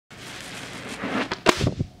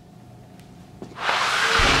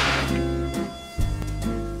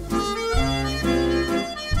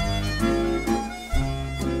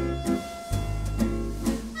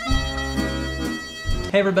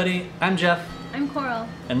Hey everybody, I'm Jeff. I'm Coral.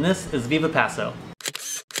 And this is Viva Paso.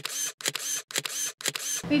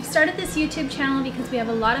 We've started this YouTube channel because we have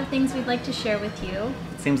a lot of things we'd like to share with you.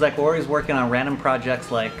 It seems like we're always working on random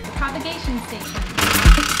projects like The propagation station,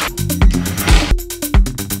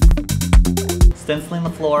 stenciling the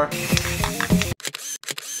floor,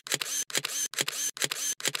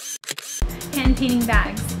 hand painting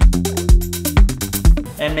bags,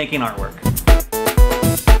 and making artwork.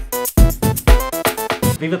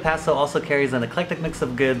 Viva Paso also carries an eclectic mix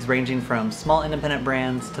of goods ranging from small independent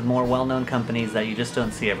brands to more well-known companies that you just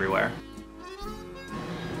don't see everywhere.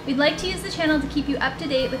 We'd like to use the channel to keep you up to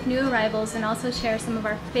date with new arrivals and also share some of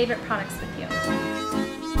our favorite products with you.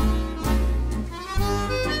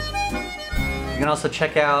 You can also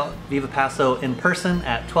check out Viva Paso in person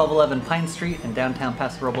at 1211 Pine Street in downtown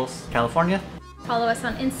Paso Robles, California. Follow us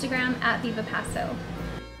on Instagram at Viva Paso.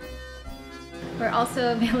 We're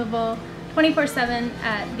also available 24/7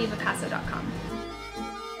 at vivapaso.com.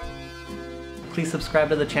 Please subscribe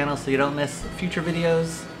to the channel so you don't miss future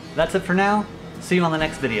videos. That's it for now. See you on the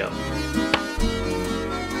next video.